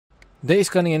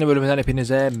Deacons'ın yeni bölümünden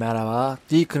hepinize merhaba.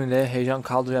 Deacon ile heyecan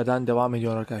kaldığı yerden devam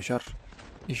ediyor arkadaşlar.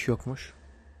 İş yokmuş.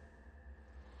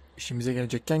 İşimize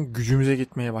gelecekken gücümüze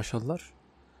gitmeye başladılar.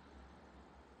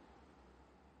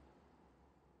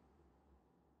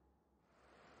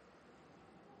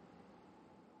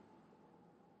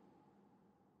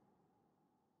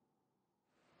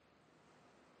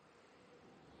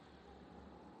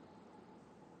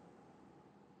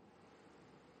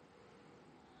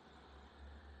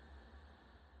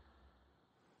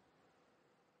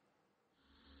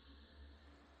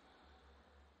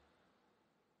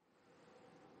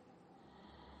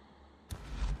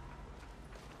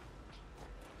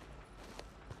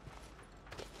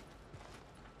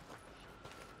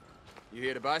 You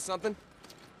here to buy something?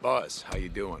 Buzz, how you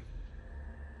doing?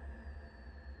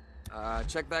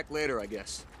 Check back later, I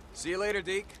guess. See you later,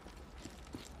 Deke.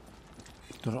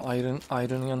 Dur,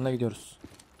 Iron'ın yanına gidiyoruz.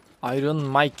 Iron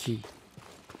Mike.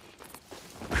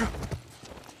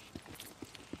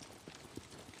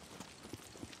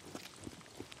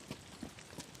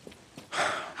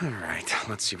 All right,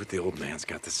 let's see what the old man's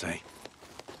got to say.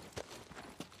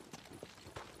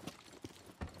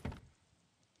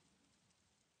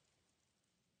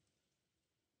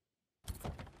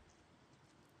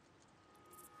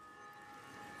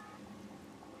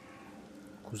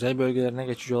 Kuzey bölgelerine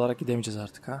geçici olarak gidemeyeceğiz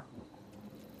artık ha.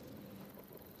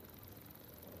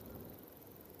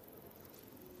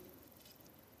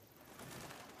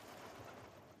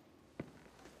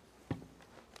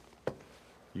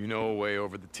 You know a way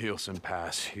over the Thielsen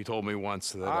Pass. You told me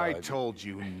once that I told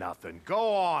you nothing.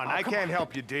 Go on. I can't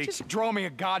help you, Deke. Just draw me a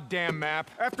goddamn map.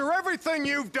 After everything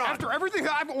you've done. After everything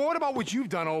what about what you've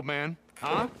done, old man?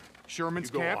 Huh? Sherman's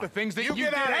You go camp, on. the things that You you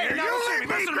get did. out of Hey, here. now You listen leave to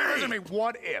me, me listen to me, listen to be. me.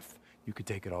 What if you could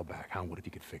take it all back, huh? What if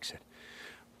you could fix it?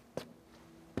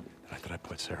 The night that I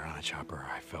put Sarah on a chopper,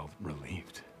 I felt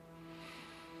relieved.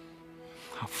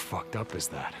 How fucked up is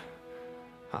that?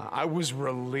 I was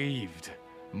relieved.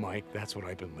 Mike, that's what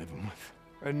I've been living with.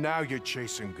 And now you're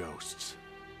chasing ghosts.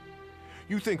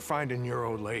 You think finding your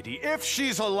old lady, if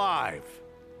she's alive,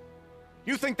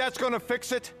 you think that's gonna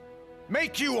fix it?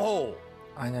 Make you whole?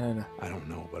 Aynen öyle. I don't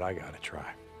know, but I gotta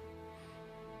try.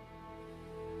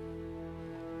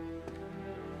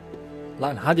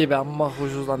 Lan hadi be, amma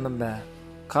huysuzlandım be.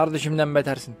 Kardeşimden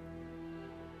betersin.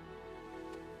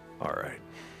 All right.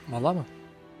 Valla mı?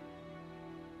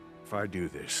 If I do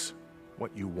this,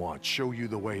 what you want, show you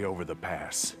the way over the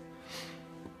pass,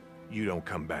 you don't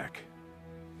come back.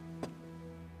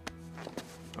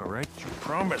 All right? You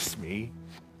promise me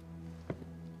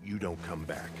you don't come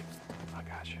back. I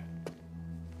got you.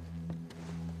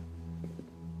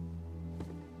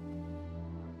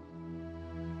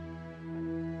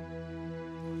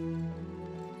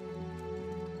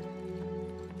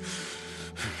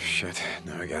 Shit,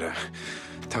 now I gotta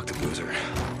talk to Boozer.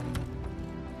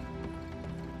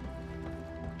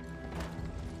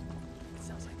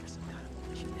 Sounds like there's some kind of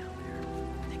militia down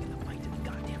there, taking the fight to the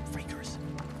goddamn freakers.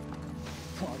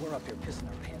 While we're up here pissing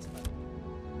our pants about it.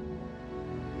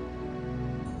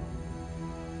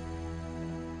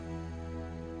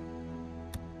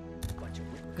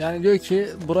 Yani diyor ki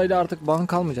burayla artık bağın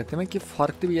kalmayacak. Demek ki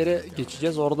farklı bir yere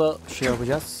geçeceğiz. Orada şey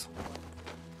yapacağız.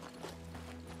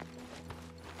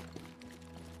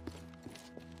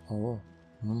 Oo.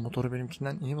 Bunun motoru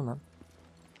benimkinden iyi mi lan?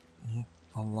 İyi.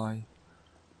 Vallahi.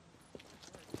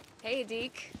 Hey,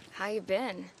 Deke. How you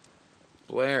been?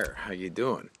 Blair, how you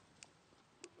doing?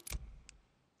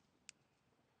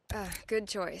 Good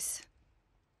choice.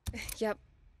 Yep.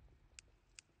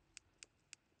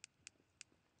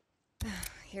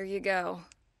 Here you go.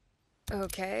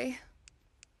 Okay.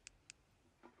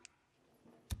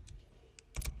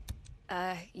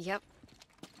 Yep.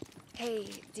 Hey,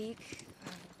 Deke.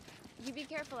 You be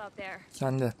careful out there.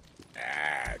 Sen de.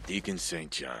 Deacon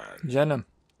St. John. Canım.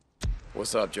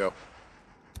 What's up, Joe?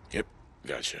 Yep,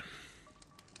 gotcha.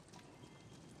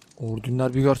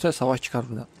 Ordunlar bir görse savaş çıkar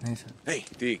burada. Neyse. Hey,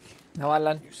 Deke, Ne var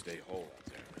lan? you stay whole out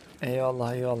there.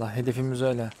 Eyvallah eyvallah. Hedefimiz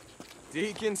öyle.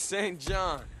 Deacon St.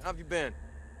 John. How have you been?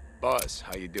 Buzz,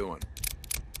 how you doing?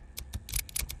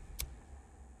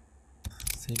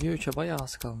 Seviye 3'e bayağı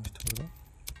az kalmıştı burada.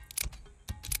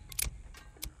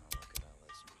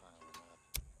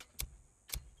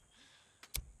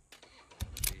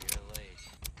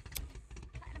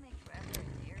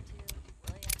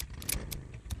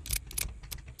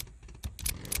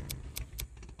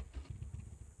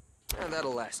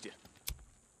 That'll last you.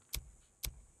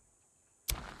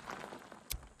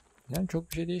 Yani çok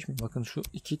bir şey değişmiyor. Bakın şu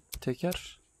iki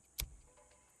teker.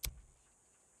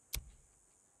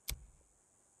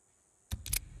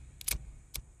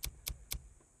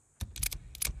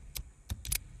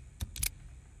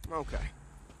 Okay.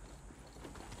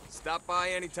 Stop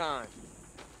by anytime.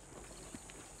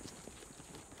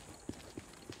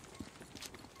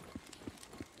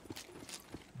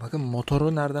 Bakın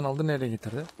motoru nereden aldı, nereye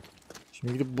getirdi.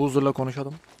 Şimdi gidip Buzzer'la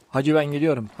konuşalım. Hacı ben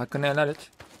gidiyorum. Hakkını helal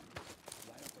et.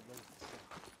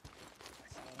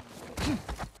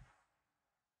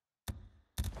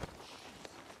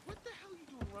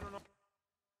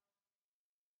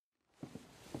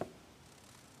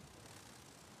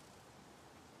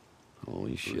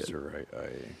 Holy shit. Loser,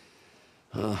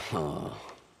 Huh.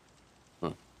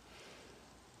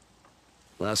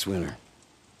 Last winter,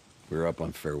 we were up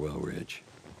on Farewell Ridge.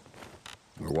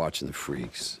 We were watching the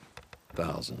freaks.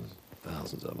 Thousands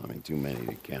of them. I mean, too many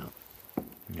to count.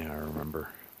 Yeah, I remember.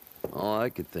 All I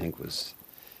could think was,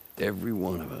 every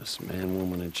one of us, man,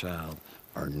 woman, and child,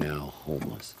 are now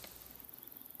homeless.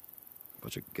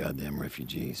 Bunch of goddamn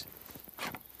refugees.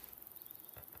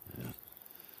 Yeah.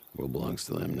 World belongs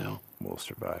to them now. We'll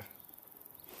survive.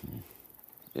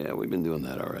 Yeah, we've been doing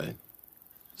that all right.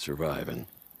 Surviving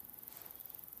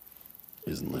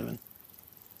isn't living.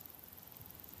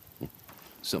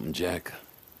 Something Jack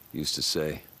used to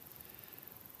say.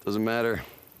 Doesn't matter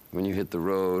when you hit the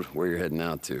road where you're heading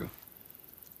out to,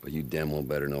 but you damn well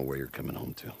better know where you're coming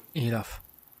home to. İyi laf.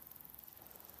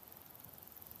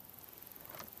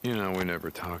 You know, we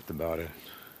never talked about it.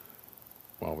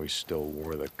 While we still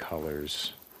wore the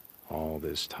colors all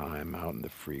this time out in the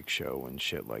freak show when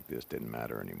shit like this didn't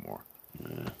matter anymore.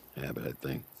 Habit, I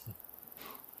think.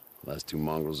 Last two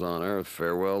mongrels on Earth,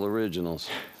 farewell originals.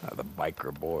 The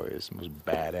biker boys, most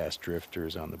badass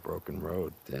drifters on the broken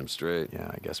road. Damn straight.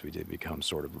 Yeah, I guess we did become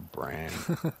sort of a brand.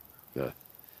 Yeah.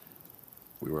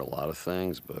 We were a lot of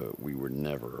things, but we were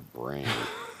never a brand.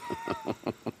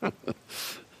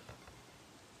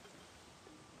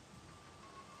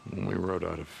 When we rode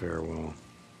out of Farewell,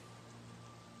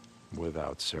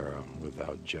 without Sarah,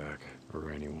 without Jack,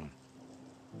 or anyone,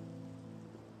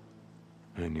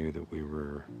 I knew that we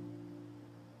were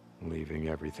leaving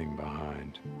everything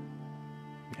behind.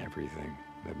 Everything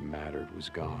that mattered was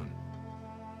gone.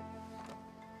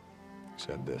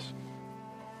 Said this.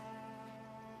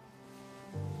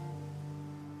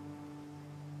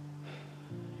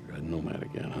 You're a nomad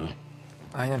again, huh?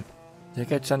 Aynen.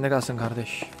 Ceket sende kalsın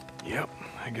kardeş. Yep,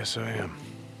 I guess I am.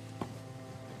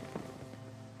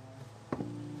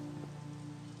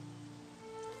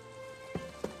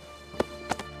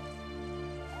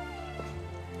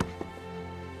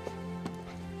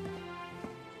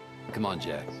 Come on,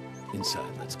 Jack.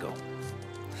 Inside, let's go.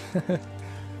 If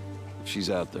she's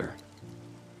out there,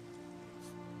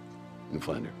 you can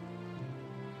find her.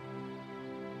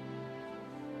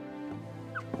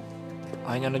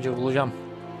 Aynen önce bulacağım.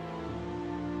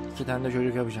 2 tane de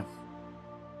çocuk yapacağım.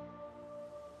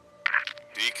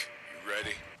 Deke, you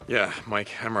ready? Yeah,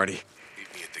 Mike, I'm ready.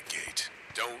 Meet me at the gate.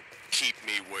 Don't keep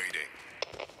me waiting.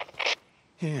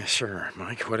 Yeah, sure,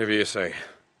 Mike, whatever you say.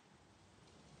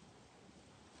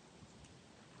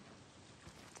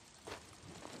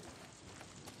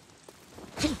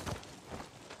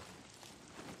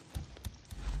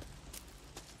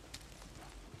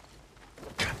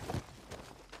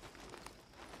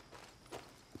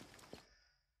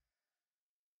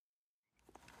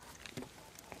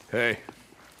 Hey.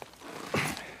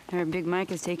 Heard Big Mike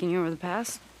is taking you over the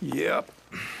pass? Yep.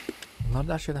 Bunlar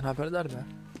da her şeyden haberdar be.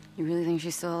 You really think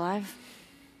she's still alive?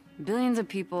 Billions of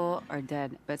people are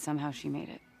dead, but somehow she made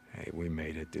it. Hey, we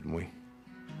made it, didn't we?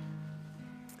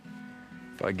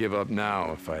 If I give up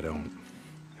now, if I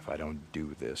don't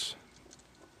do this,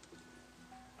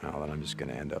 well, then I'm just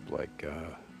gonna end up like,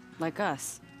 Like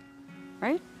us.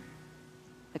 Right?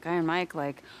 Like Iron Mike,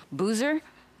 like Boozer?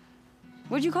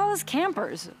 What'd you call us?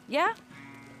 Campers, yeah?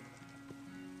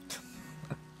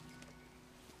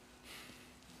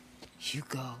 You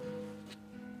go,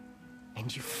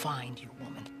 and you find your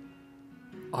woman.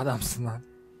 Adamsın lan.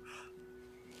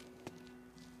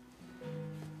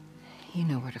 You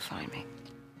know where to find me.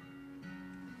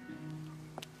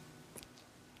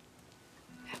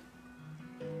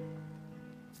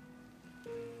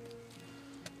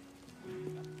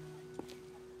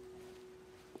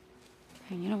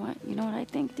 And you know what? You know what I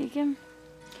think, Deacon?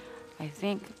 I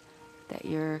think that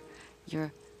you're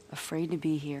afraid to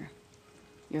be here.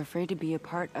 You're afraid to be a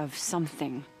part of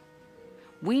something.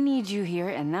 We need you here,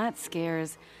 and that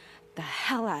scares the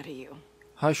hell out of you.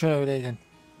 Ha şöyle öyleydin.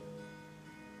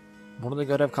 Burada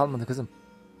görev kalmadı kızım.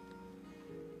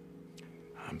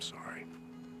 I'm sorry.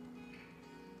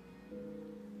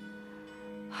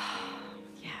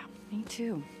 Yeah, me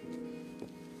too.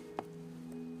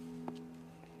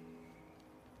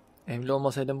 Evli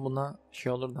olmasaydım buna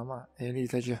şey olurdu ama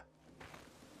evli acı.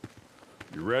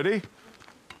 You ready?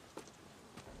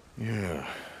 Yeah,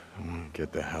 I want to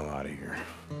get the hell out of here.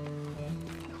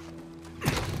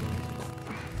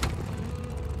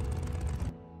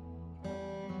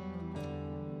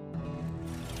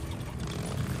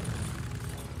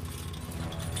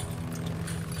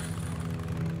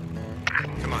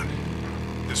 Come on.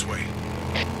 This way.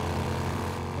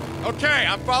 Okay,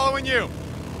 I'm following you.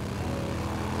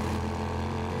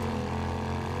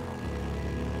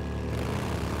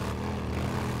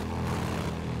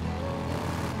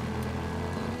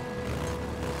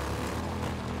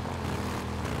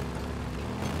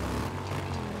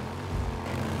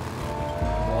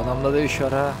 Bu adamda da iş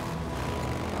var ha.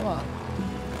 Ama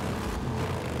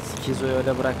Skizo'yu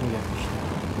öyle bırakmayacak işte.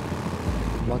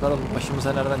 Bakalım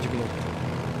başımıza nereden çıkacak.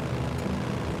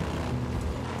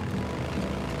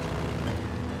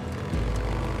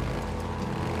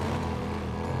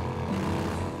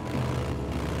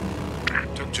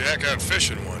 Took Jack out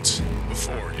fishing once.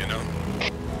 Before, you know.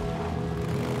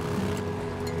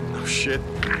 Oh shit.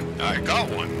 I got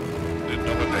one. Didn't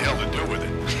know what the hell to do with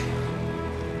it.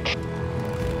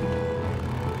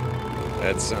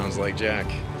 That sounds like Jack.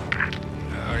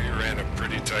 You ran a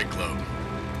pretty tight club.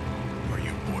 Or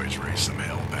you boys raised some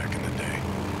hell back in the day.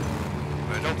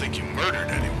 I don't think you murdered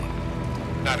anyone.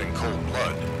 Not in cold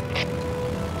blood.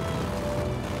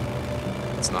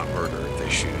 It's not murder if they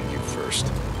shoot at you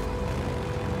first.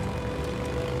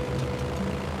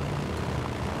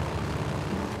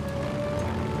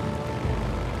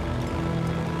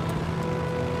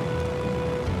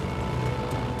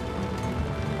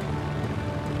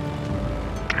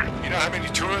 You know how many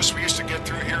tourists we used to get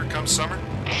through here come summer?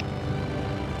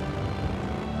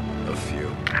 A few.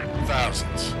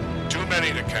 Thousands. Too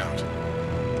many to count.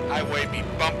 Highway be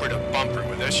bumper to bumper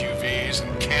with SUVs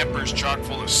and campers chock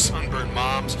full of sunburned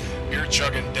moms,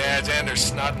 beer-chugging dads, and their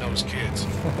snot-nosed kids.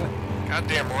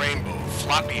 Goddamn rainbow,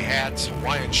 floppy hats,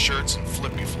 Hawaiian shirts, and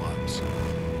flippy-flops.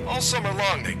 All summer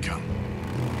long they come.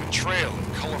 A trail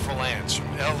of colorful ants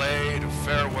from L.A. to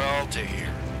Farewell to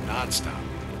here, non-stop.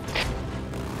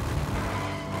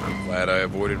 I'm glad I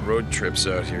avoided road trips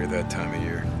out here that time of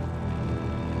year.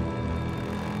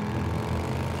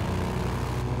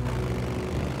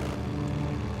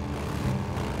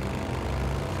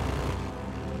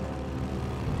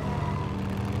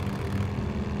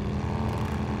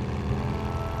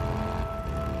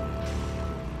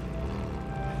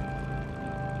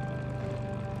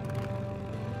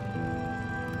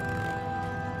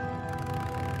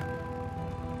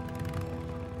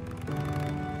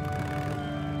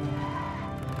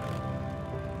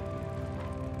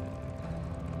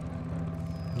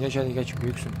 Geç hadi geç,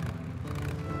 büyüksün.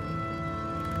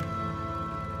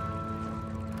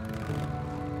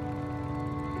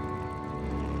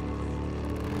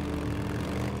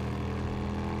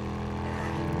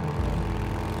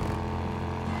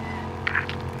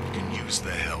 You can use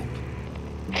the help.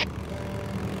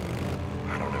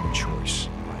 I don't have a choice,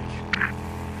 Mike.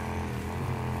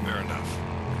 Fair enough.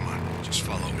 Come on, just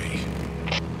follow me.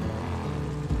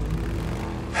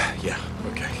 Yeah,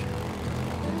 okay.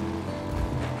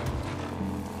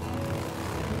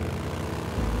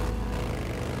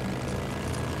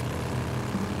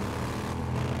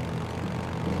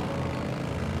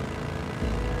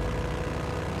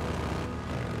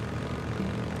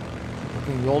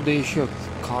 Bakın yol değişiyor.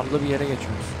 Karlı bir yere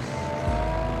geçiyoruz.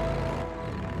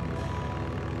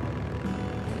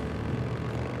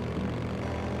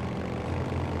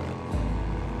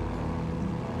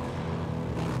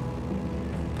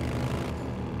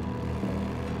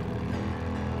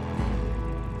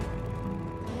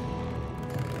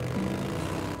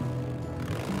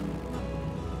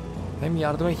 Hem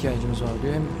yardıma ihtiyacımız var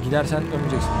diyor, hem gidersen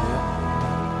ölmeyeceksin diyor.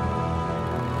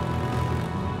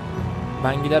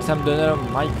 Ben gidersem dönerim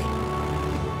Mike.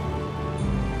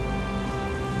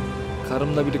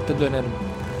 Karımla birlikte dönerim.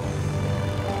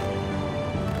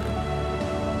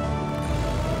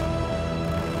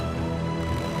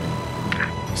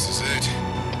 This is it.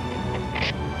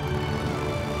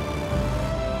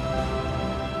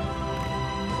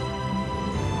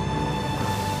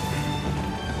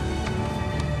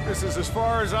 This is as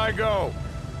far as I go.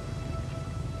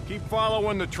 Keep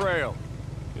following the trail.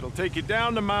 It'll take you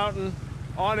down the mountain,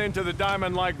 on into the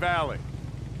Diamond-like Valley.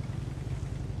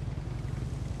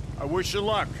 I wish you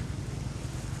luck.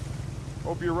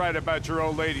 Hope you're right about your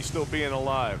old lady still being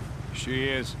alive. She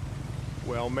is?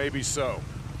 Well, maybe so.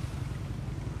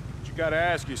 But you gotta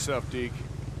ask yourself, Deke.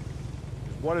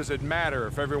 What does it matter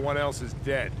if everyone else is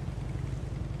dead?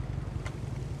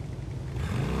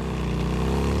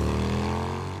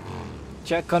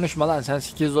 Çek konuşma lan, sen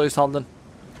Skizo'yu saldın.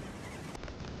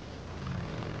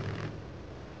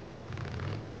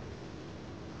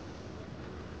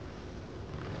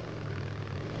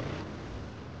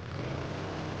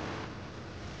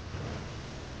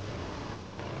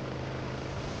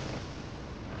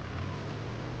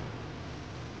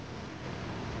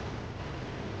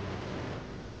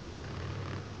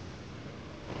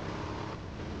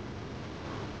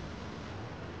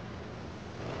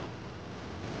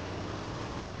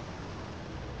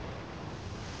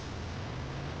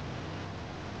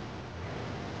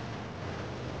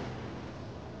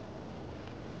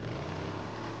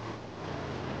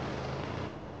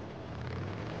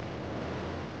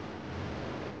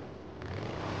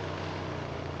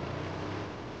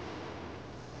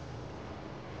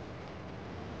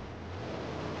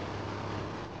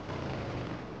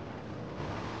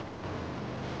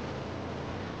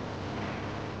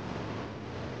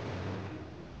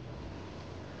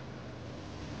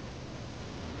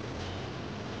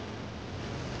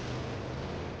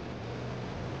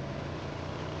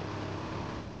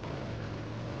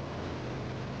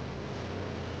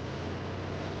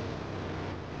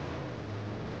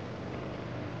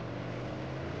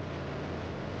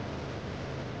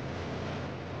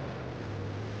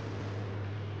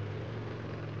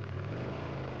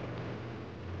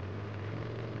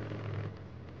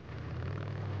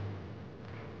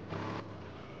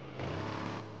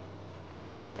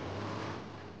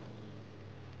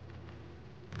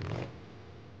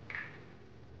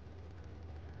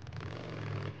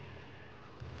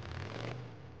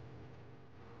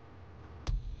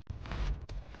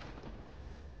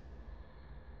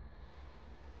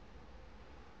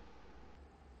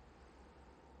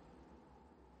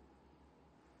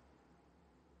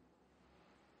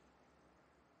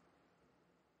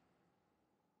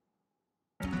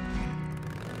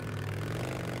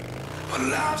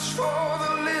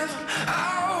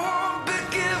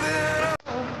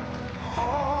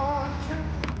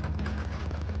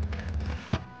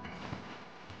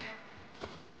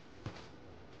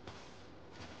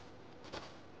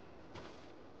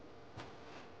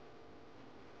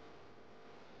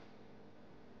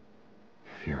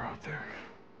 If you're out there,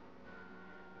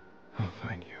 I'll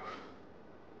find you.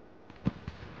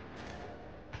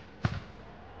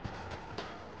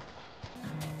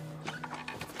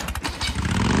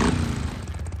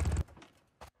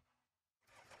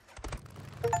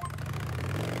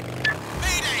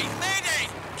 Mayday! Mayday!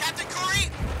 Captain Kouri,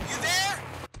 you there?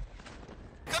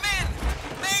 Come in!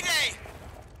 Mayday!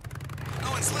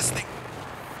 No one's listening.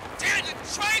 Damn it!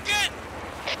 Try again!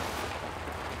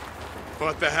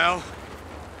 What the hell?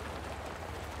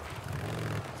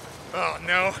 Oh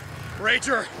no.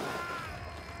 Rager!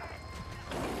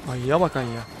 Ayıya bak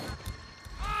ayıya.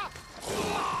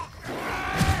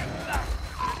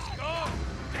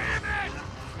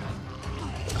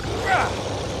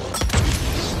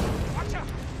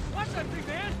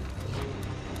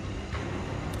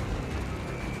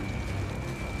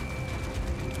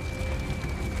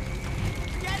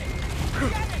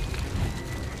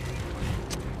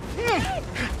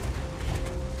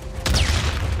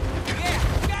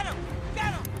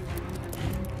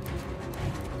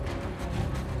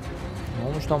 Ne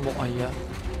olmuş lan bu ayıya?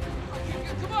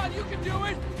 Come on, you can do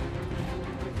it!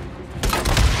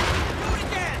 Do it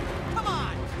again! Come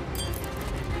on!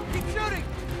 Keep shooting!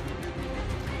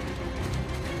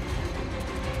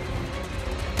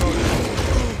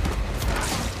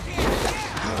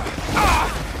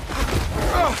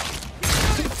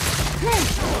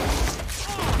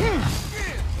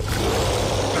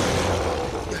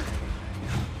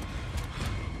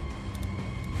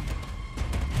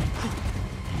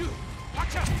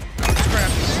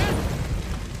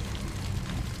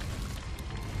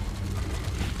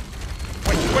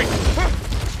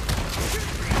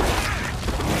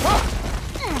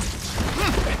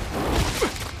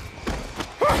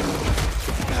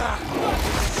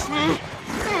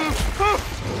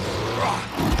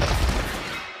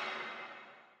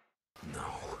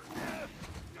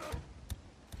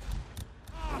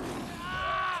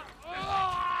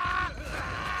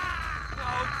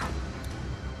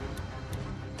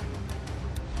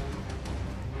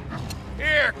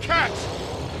 Here, catch!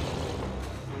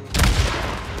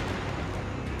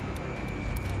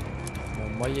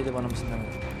 Bombayı yedi bana mısın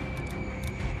demedi.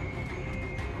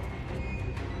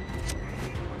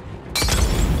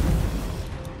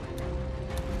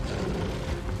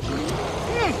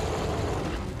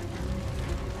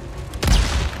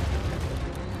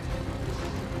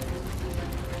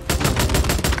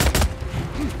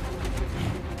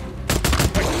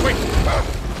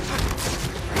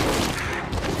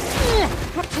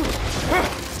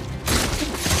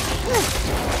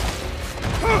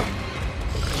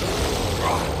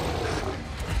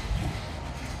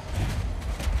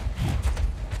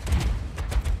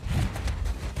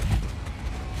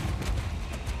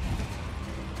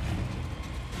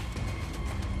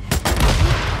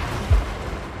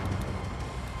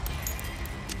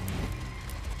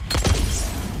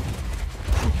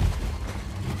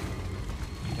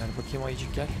 Bakayım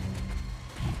ayıcık gel.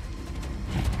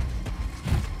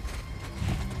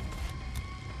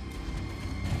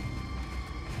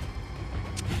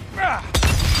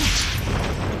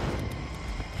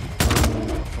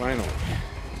 Finally.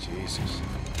 Jesus.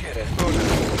 Get it.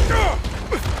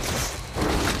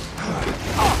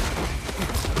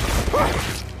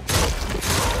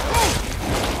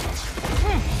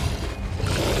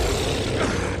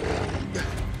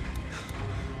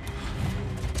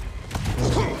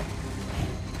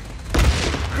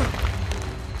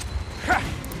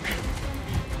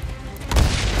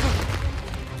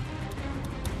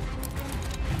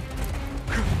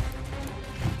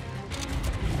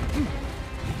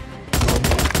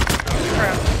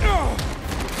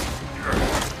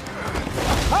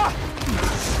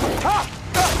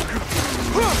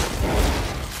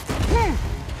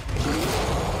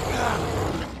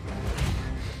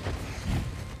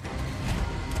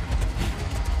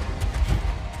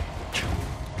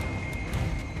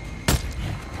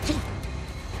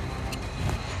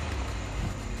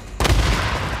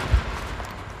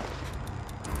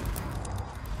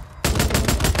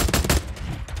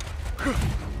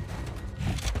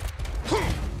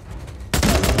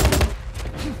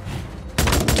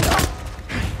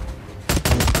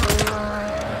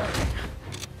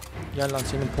 Gel lan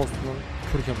senin postunun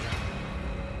Türkiye bu.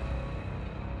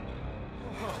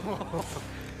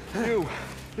 You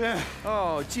Yeah.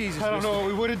 Oh, Jesus. I don't know what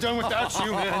we would have done without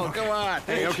you, man. Oh, come on.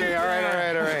 Hey, okay, all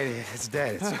right. It's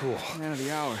dead. It's cool. Man of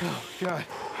the hour. Oh, God.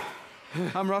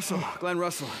 I'm Russell, Glenn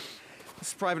Russell. This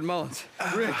is Private Mullins.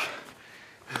 Rick.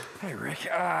 Hey, Rick.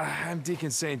 I'm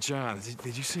Deacon St. John.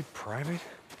 Did you say private?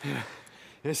 Yeah.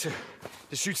 Yes, sir.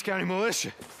 Deschutes County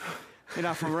Militia. You're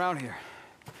not from around here.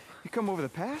 You come over the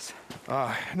pass?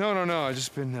 No. I've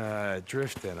just been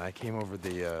drifting. I came over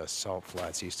the salt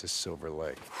flats east of Silver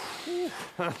Lake.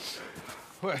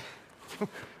 What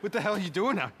the hell are you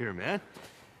doing out here, man?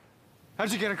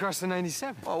 How'd you get across the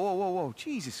 97? Whoa.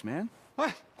 Jesus, man.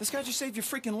 What? This guy just saved your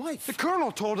freaking life. The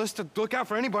colonel told us to look out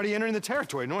for anybody entering the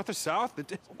territory, north or south.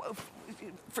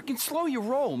 Freaking slow your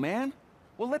roll, man.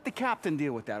 We'll let the captain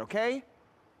deal with that, okay?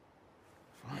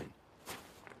 Fine.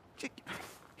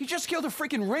 He just killed a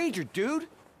freaking ranger, dude.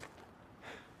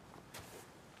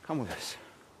 Come with us.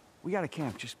 We got a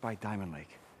camp just by Diamond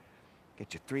Lake.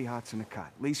 Get you 3 hots and a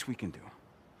cot. Least we can do.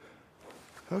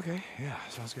 Okay, yeah,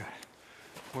 sounds good.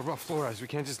 What about Flores? We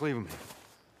can't just leave him here.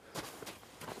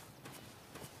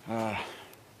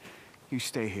 You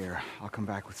stay here. I'll come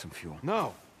back with some fuel.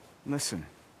 No. Listen,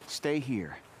 stay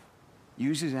here.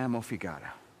 Use his ammo if you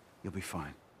gotta. You'll be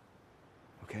fine.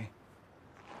 Okay?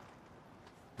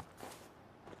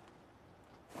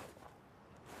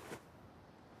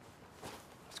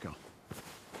 Let's go.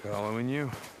 Following you.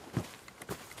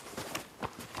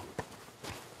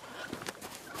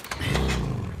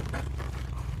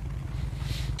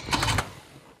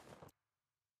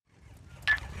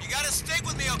 You gotta stick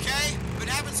with me, okay? Been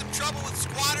having some trouble with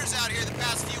squatters out here the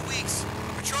past few weeks.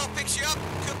 Patrol picks you up,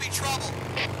 could be trouble.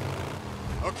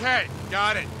 Okay,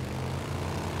 got it.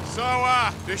 So,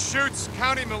 Deschutes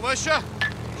County Militia?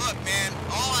 Look, man,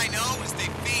 all I know is they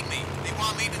feed me. They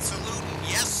want me to salute and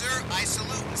yes, sir, I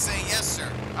salute and say yes, sir.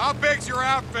 How big's your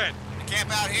outfit? The camp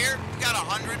out here, we got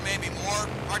 100, maybe more.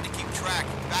 Hard to keep track.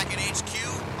 Back at HQ,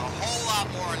 a whole lot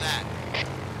more than that.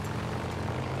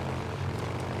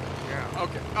 Yeah,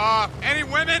 okay. Any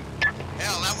women?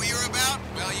 Hell, that what you're about?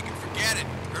 Well, you can forget it.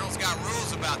 Colonel's got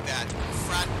rules about that.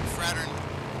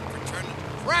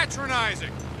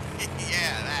 Fraternizing.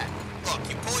 Yeah, that. Look,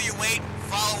 you pull your weight,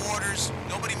 follow orders,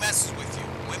 nobody messes with you.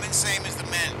 Women same as the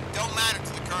men. Don't matter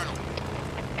to the colonel.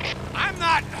 I'm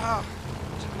not...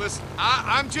 listen,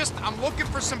 I'm looking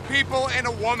for some people and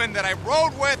a woman that I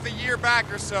rode with a year back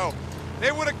or so.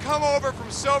 They would have come over from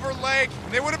Silver Lake,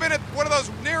 and they would have been at one of those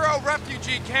Nero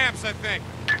refugee camps, I think.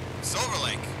 Silver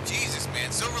Lake? Jesus,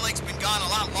 man, Silver Lake's been gone a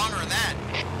lot longer than that.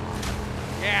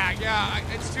 Yeah,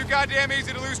 it's too goddamn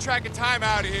easy to lose track of time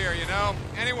out here, you know?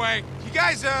 Anyway, you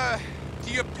guys,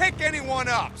 do you pick anyone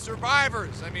up?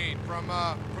 Survivors, I mean, from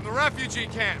the refugee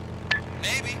camp?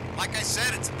 Maybe. Like I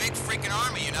said, it's a big freaking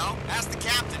army, you know? Ask the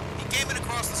captain. He came in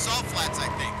across the salt flats, I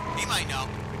think. He might know.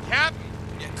 The captain?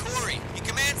 Yeah, Kouri. He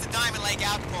commands the Diamond Lake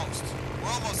outpost. We're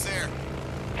almost there.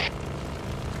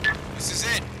 This is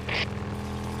it.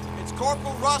 It's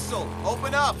Corporal Russell.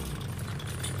 Open up.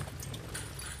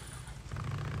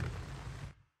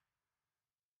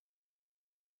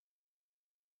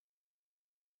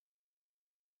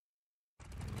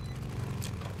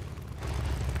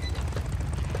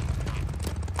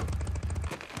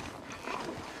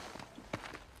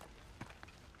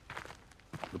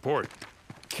 Report.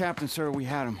 Captain, sir, we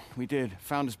had him. We did.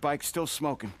 Found his bike still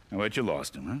smoking. I bet you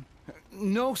lost him, huh?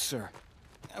 No, sir.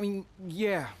 I mean,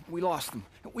 yeah, we lost him.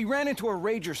 We ran into a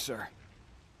rager, sir.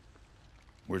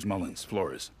 Where's Mullins?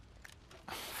 Flores?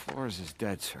 Flores is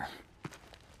dead, sir.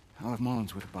 I'll have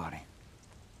Mullins with the body.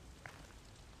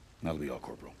 That'll be all,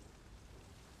 Corporal.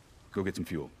 Go get some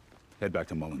fuel. Head back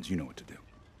to Mullins. You know what to do.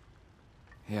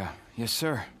 Yeah. Yes,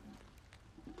 sir.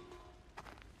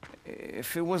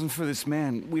 If it wasn't for this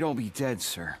man, we'd all be dead,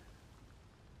 sir.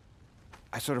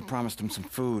 I sort of promised him some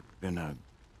food and a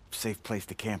safe place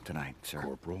to camp tonight, sir.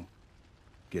 Corporal,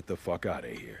 get the fuck out of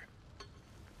here.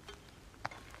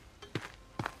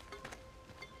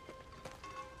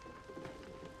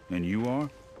 And you are?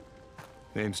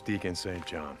 Name's Deacon St.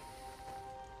 John.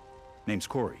 Name's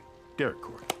Kouri. Derek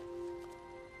Kouri.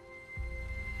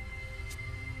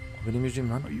 Benim yüzüm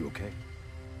lan. Are you okay?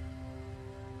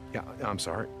 Yeah, I'm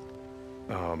sorry.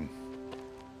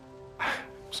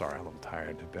 Sorry, I'm a little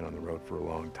tired. I've been on the road for a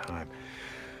long time.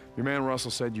 Your man Russell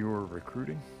said you were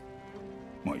recruiting?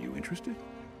 Are you interested?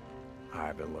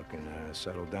 I've been looking to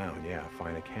settle down. Yeah,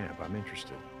 find a camp. I'm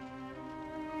interested.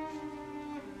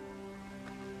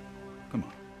 Come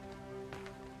on.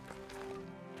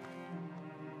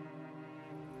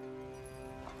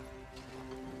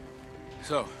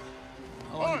 So,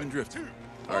 how long have you been drifting?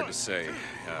 Hard to say.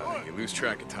 You lose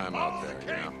track of time out there,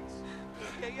 you know?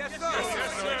 Yes,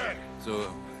 sir.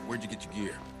 So, Where'd you get your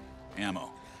gear?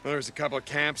 Ammo? Well, there's a couple of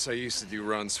camps I used to do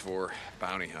runs for.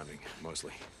 Bounty hunting,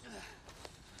 mostly.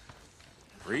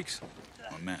 Freaks?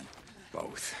 Or men?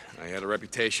 Both. I had a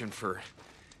reputation for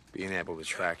being able to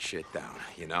track shit down,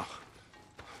 you know?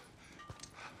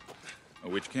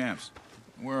 Which camps?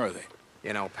 Where are they?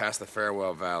 You know, past the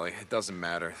Farewell Valley. It doesn't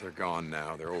matter. They're gone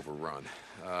now. They're overrun.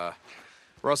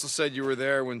 Russell said you were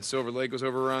there when Silver Lake was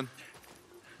overrun?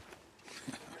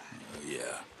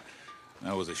 Yeah.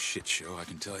 That was a shit show, I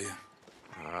can tell you.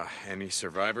 Any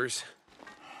survivors?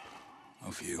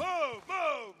 A few. Move,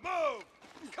 move, move!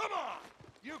 Come on!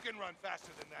 You can run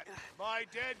faster than that. My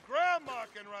dead grandma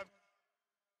can run.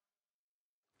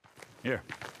 Here.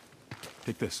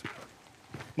 Take this.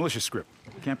 Militia script.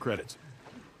 Camp credits.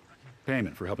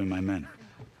 Payment for helping my men.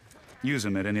 Use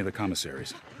them at any of the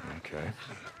commissaries. Okay.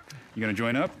 You gonna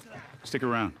join up? Stick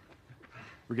around.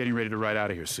 We're getting ready to ride out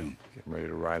of here soon. Getting ready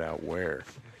to ride out where?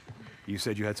 You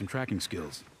said you had some tracking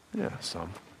skills. Yeah, some.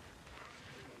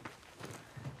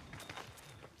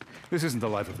 This isn't the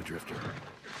life of a drifter.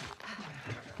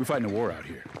 We're fighting a war out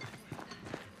here.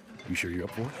 You sure you're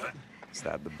up for it? Is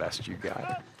that the best you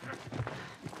got?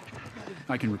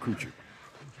 I can recruit you,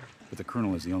 but the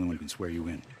colonel is the only one who can swear you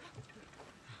in.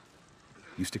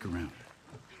 You stick around.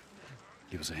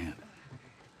 Give us a hand.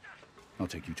 I'll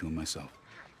take you to him myself.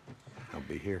 I'll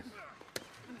be here.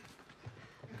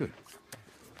 Good.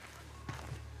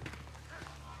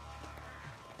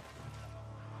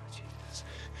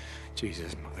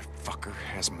 Jesus, motherfucker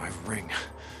has my ring.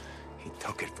 He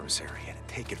took it from Sarah. He had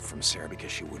to take it from Sarah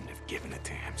because she wouldn't have given it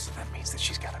to him. So that means that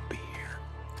she's got to be here.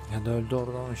 Ya da öldü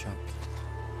oradan o şey yaptı.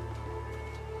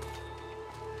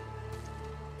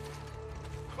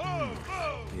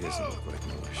 He doesn't look like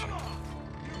militia.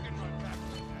 You can run faster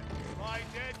than that. My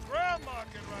dead grandma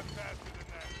can run faster than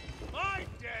that. My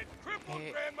dead crippled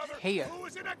grandmother who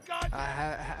was in a goddamn... I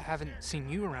haven't seen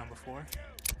you around before.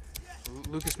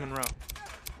 Lucas Monroe.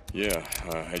 Yeah,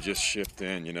 I just shipped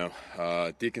in, you know.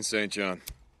 Deacon St. John.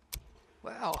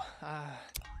 Well,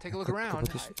 take a look around.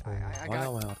 I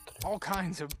got all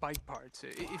kinds of bike parts,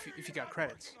 if you got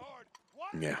credits.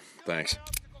 Yeah, thanks.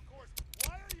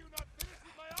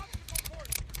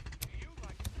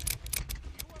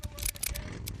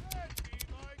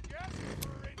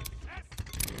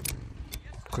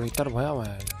 Kayıtlar bayağı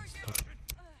yani.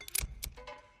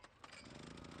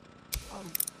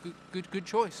 Good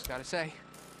choice, gotta say.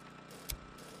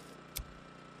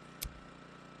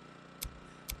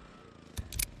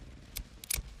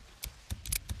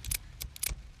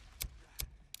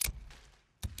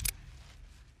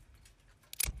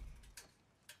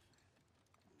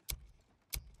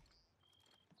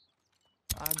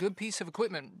 A good piece of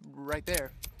equipment right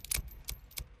there.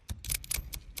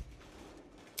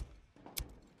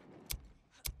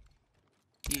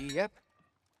 Yep.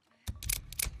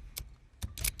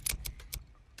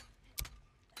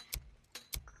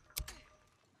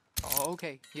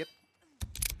 Okay, yep.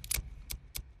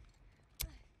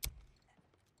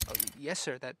 Oh, yes,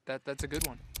 sir, that's a good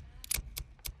one.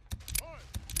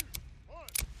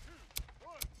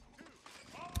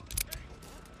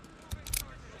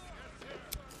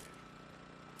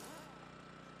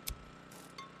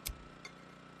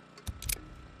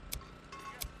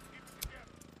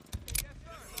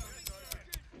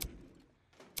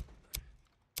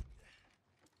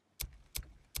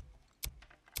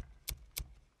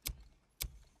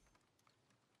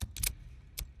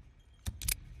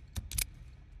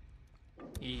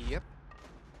 Yep.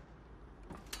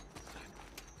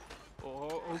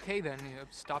 Oh, okay then.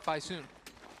 Stop by soon.